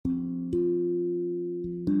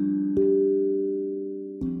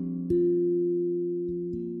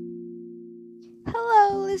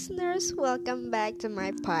listeners, welcome back to my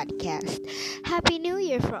podcast. Happy New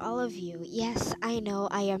Year for all of you. Yes, I know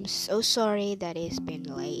I am so sorry that it's been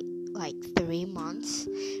late, like 3 months,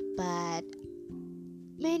 but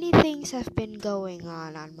many things have been going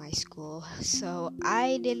on my school, so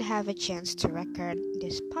I didn't have a chance to record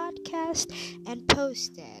this podcast and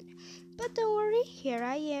post it. But don't worry, here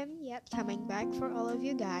I am, yet coming back for all of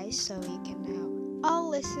you guys, so you can now all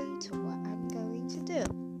listen to what I'm going to do.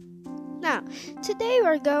 Now, today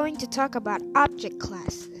we're going to talk about object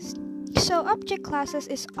classes. So, object classes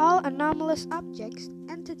is all anomalous objects,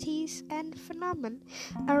 entities, and phenomena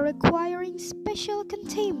are requiring special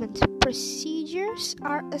containment procedures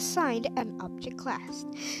are assigned an object class.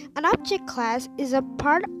 An object class is a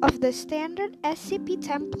part of the standard SCP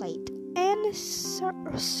template and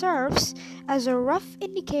serves as a rough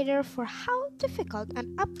indicator for how difficult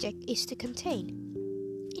an object is to contain.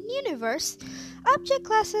 In Universe, object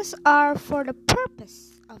classes are for the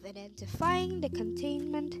purpose of identifying the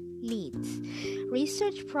containment needs,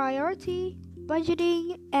 research priority,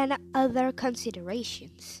 budgeting, and other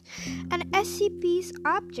considerations. An SCP's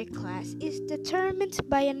object class is determined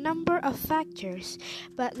by a number of factors,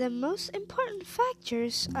 but the most important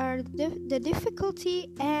factors are the difficulty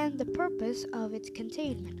and the purpose of its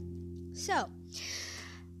containment. So,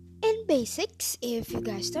 in basics, if you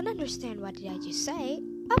guys don't understand what did I just say,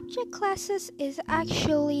 object classes is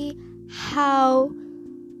actually how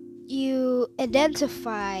you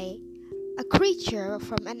identify a creature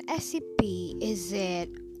from an SCP. Is it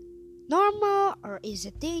normal, or is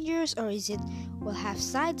it dangerous, or is it will have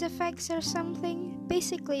side effects or something?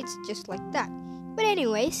 Basically, it's just like that. But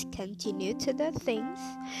anyways, continue to the things.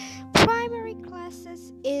 Primary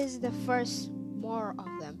classes is the first more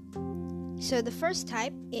of them. So the first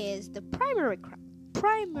type is the primary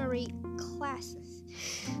classes.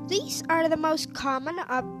 These are the most common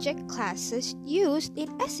object classes used in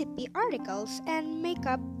SCP articles and make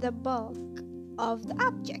up the bulk of the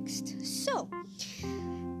objects. So,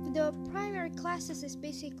 the primary classes is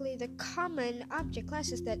basically the common object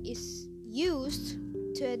classes that is used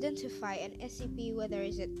to identify an SCP, whether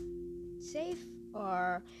is it safe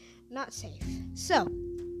or not safe. So,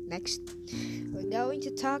 next, we're going to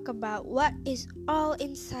talk about what is all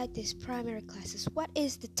inside these primary classes. What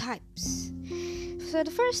is the types? So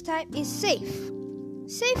the first type is safe.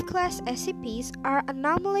 Safe class SCPs are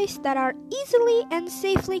anomalies that are easily and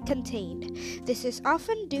safely contained. This is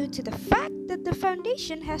often due to the fact that the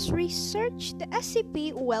Foundation has researched the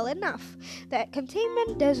SCP well enough that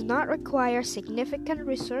containment does not require significant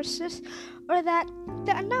resources, or that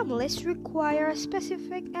the anomalies require a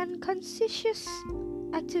specific and conscious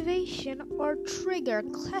activation or trigger.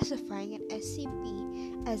 Classifying an SCP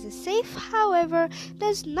as a safe, however,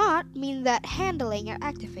 does not mean that handling or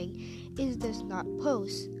activating it does not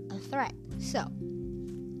pose a threat. So,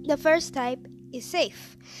 the first type is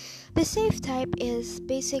safe. The safe type is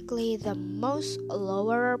basically the most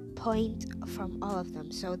lower point from all of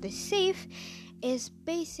them. So, the safe is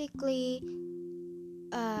basically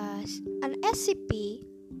an SCP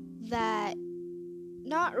that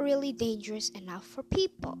not really dangerous enough for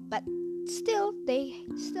people, but still they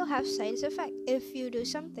still have side effects if you do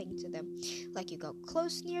something to them, like you go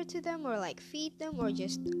close near to them, or like feed them, or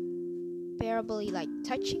just barely like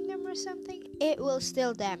touching them or something. It will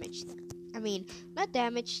still damage them. I mean, not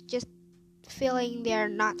damage, just feeling they're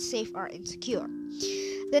not safe or insecure.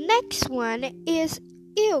 The next one is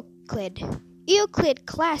Euclid. Euclid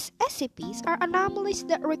class SCPs are anomalies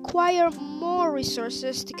that require more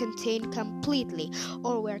resources to contain completely,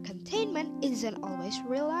 or where containment isn't always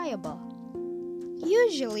reliable.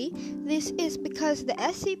 Usually, this is because the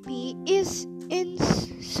SCP is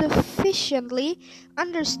insufficiently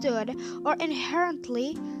understood or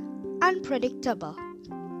inherently unpredictable.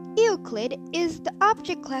 Euclid is the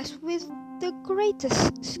object class with the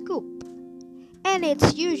greatest scope, and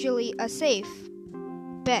it's usually a safe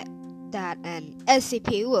bet that an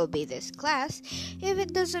SCP will be this class if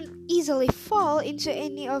it doesn't easily fall into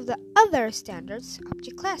any of the other standards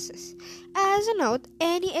object classes. As a note,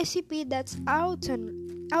 any SCP that's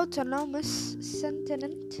autonomous,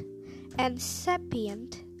 sentient, and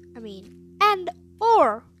sapient,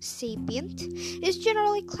 or sapient, is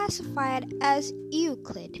generally classified as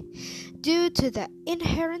Euclid due to the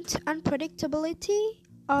inherent unpredictability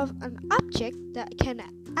of an object that can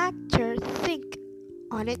act or think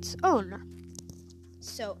on its own.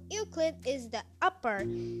 So Euclid is the upper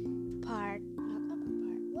part,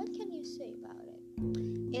 what can you say about it?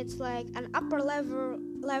 It's like an upper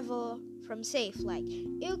level from safe. Like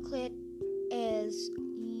Euclid is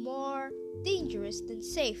more dangerous dangerous than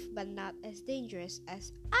safe, but not as dangerous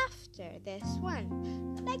as after this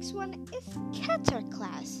one. The next one is Keter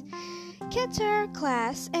class. Keter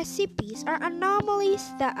class SCPs are anomalies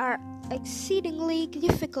that are exceedingly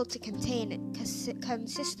difficult to contain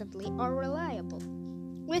consistently or reliable,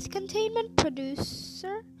 with containment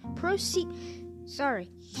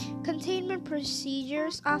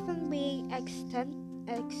procedures often being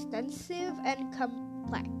extensive and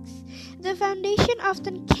complex. The Foundation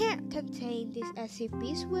often can't contain these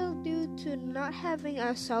SCPs due to not having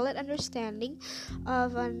a solid understanding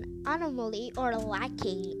of an anomaly or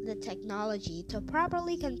lacking the technology to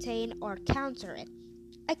properly contain or counter it.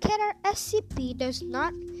 A Keter SCP does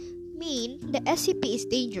not mean the SCP is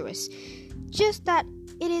dangerous, just that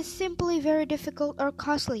it is simply very difficult or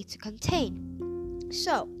costly to contain.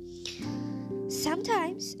 So,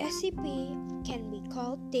 sometimes SCP can be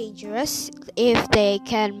called dangerous if they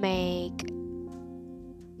can make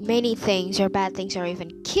many things or bad things or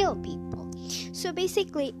even kill people. So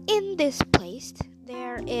basically, in this place,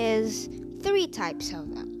 there is 3 types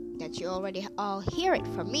of them that you already all hear it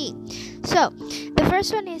from me. So, the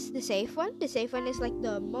first one is the safe one. The safe one is like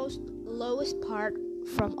the most lowest part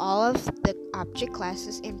from all of the object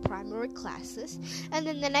classes in primary classes. And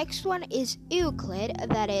then the next one is Euclid,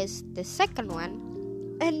 that is the second one.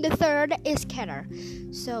 And the third is Keter.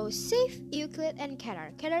 So safe, Euclid, and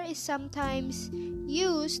Keter. Keter is sometimes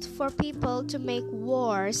used for people to make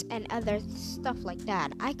wars and other stuff like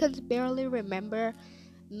that. I can barely remember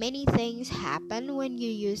many things happen when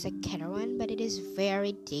you use a Keter one, but it is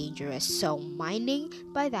very dangerous. So minding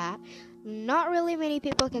by that, not really many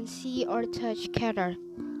people can see or touch Keter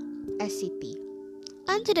SCP.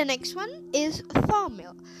 And to the next one is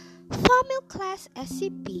Thaumiel. Thaumiel class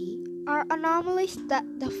SCP are anomalies that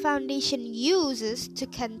the Foundation uses to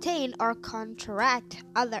contain or counteract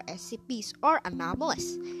other SCPs or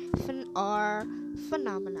anomalies or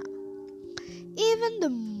phenomena. Even the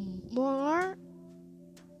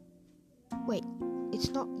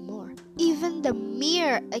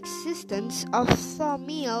mere existence of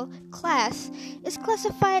Thaumiel class is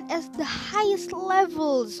classified as the highest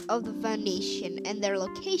levels of the Foundation, and their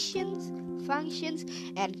locations, functions,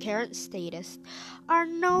 and current status are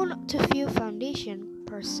known to few Foundation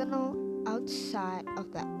personnel outside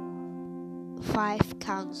of the 5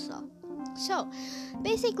 Council. So,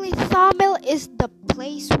 basically, Thaumiel is the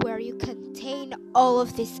place where you contain all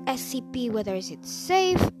of this SCP, whether it's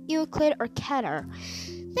safe, Euclid, or Keter.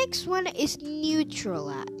 Next one is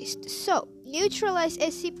neutralized. So, neutralized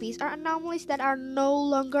SCPs are anomalies that are no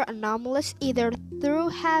longer anomalous either through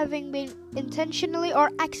having been intentionally or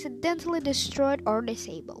accidentally destroyed or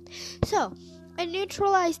disabled. So, a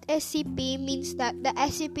neutralized SCP means that the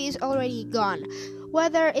SCP is already gone,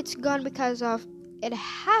 whether it's gone because of it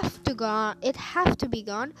have to be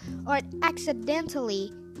gone, or it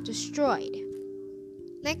accidentally destroyed.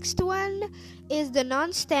 Next one is the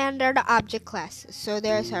non-standard object classes. So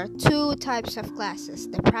there are 2 types of classes,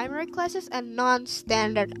 the primary classes and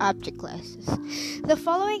non-standard object classes. The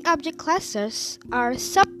following object classes are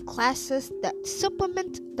subclasses that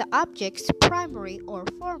supplement the object's primary or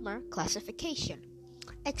former classification.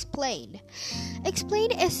 Explained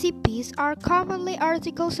SCPs are commonly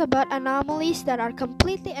articles about anomalies that are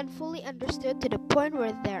completely and fully understood to the point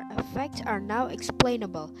where their effects are now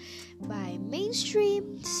explainable by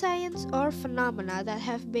mainstream science or phenomena that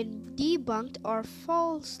have been debunked or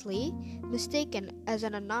falsely mistaken as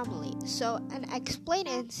an anomaly. So an explained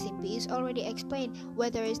SCP is already explained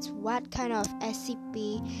whether it's what kind of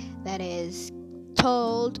SCP that is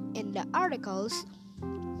told in the articles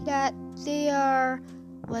that they are.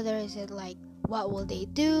 Whether is it like, what will they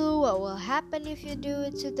do, what will happen if you do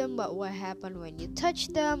it to them, what will happen when you touch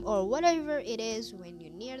them, or whatever it is when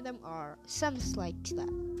you near them, or something like that.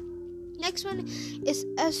 Next one is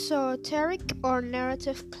esoteric or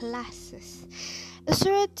narrative classes.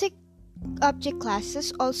 Esoteric object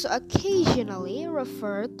classes, also occasionally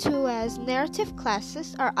referred to as narrative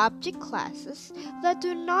classes, are object classes that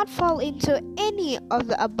do not fall into any of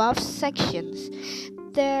the above sections.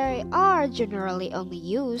 They are generally only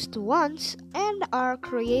used once and are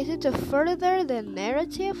created to further the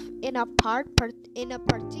narrative in a particular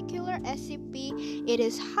SCP. It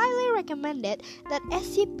is highly recommended that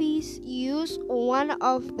SCPs use one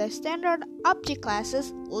of the standard object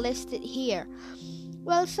classes listed here.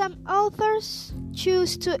 While some authors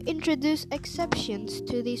choose to introduce exceptions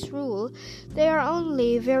to this rule, they are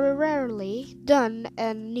only very rarely done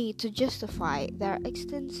and need to justify their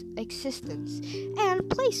existence and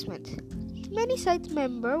placement. Many site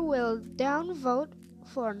members will downvote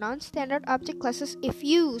for non-standard object classes if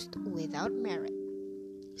used without merit.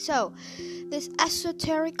 So, this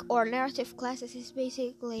esoteric or narrative classes is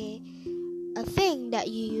basically a thing that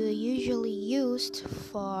you usually used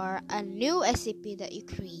for a new SCP that you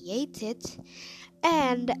created,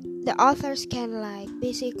 and the authors can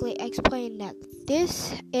basically explain that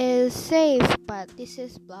this is safe, but this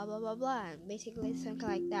is blah blah blah blah, and basically something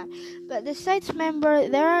like that. But the sites member,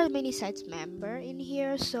 there are many sites member in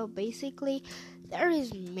here, so basically there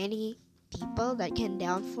is many people that can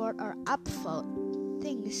downvote or upvote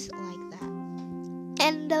things like that.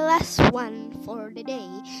 And the last one for the day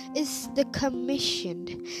is the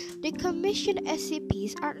commissioned. The commissioned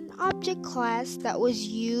SCPs are an object class that was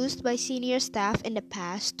used by senior staff in the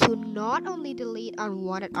past to not only delete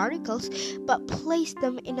unwanted articles, but place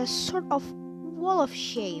them in a sort of wall of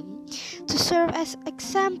shame to serve as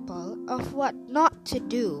example of what not to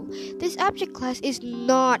do. This object class is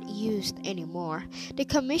not used anymore. The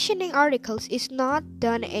commissioning articles is not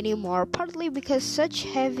done anymore, partly because such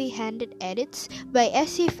heavy-handed edits by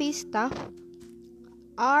SCP staff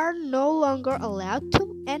are no longer allowed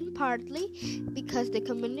to, and partly because the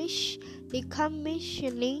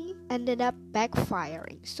decommissioning ended up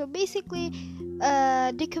backfiring. So basically,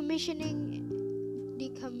 decommissioned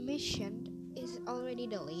is already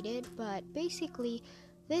deleted, but basically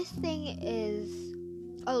this thing is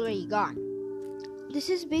already gone. This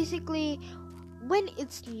is basically when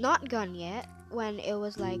it's not gone yet, when it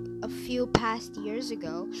was a few past years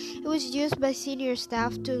ago, it was used by senior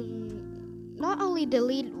staff to not only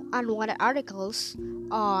delete unwanted articles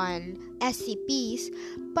on SCPs,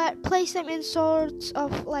 but place them in sorts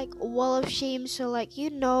of wall of shame. So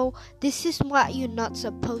this is what you're not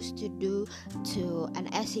supposed to do to an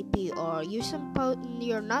SCP, or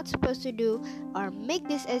you're not supposed to do or make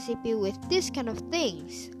this SCP with this kind of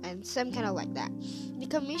things, and some kind of like that. The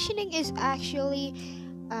commissioning is actually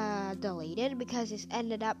deleted because it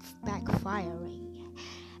ended up backfiring.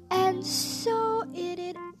 And so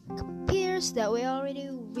it appears that we already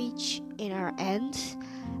reached in our end.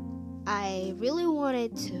 I really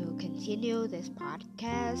wanted to continue this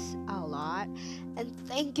podcast a lot, and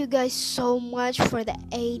thank you guys so much for the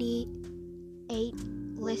 88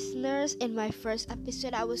 listeners in my first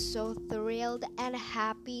episode. I was so thrilled and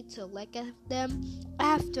happy to look at them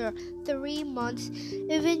after 3 months.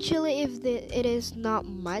 Eventually, it is not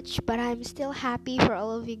much, but I'm still happy for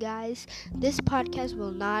all of you guys. This podcast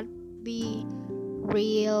will not be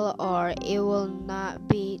real, or it will not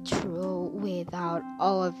be true without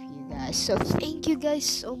all of you guys. So thank you guys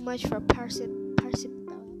so much for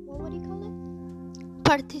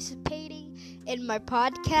participating in my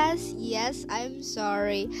podcast. Yes, I'm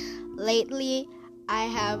sorry. Lately, I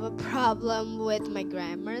have a problem with my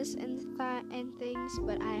grammars and things,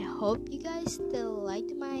 but I hope you guys still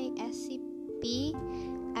liked my SCP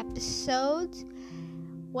episodes.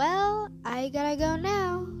 Well, I gotta go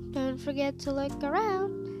now. Don't forget to look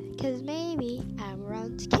around, 'cause maybe I'm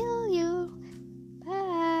around to kill you.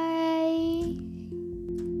 Bye.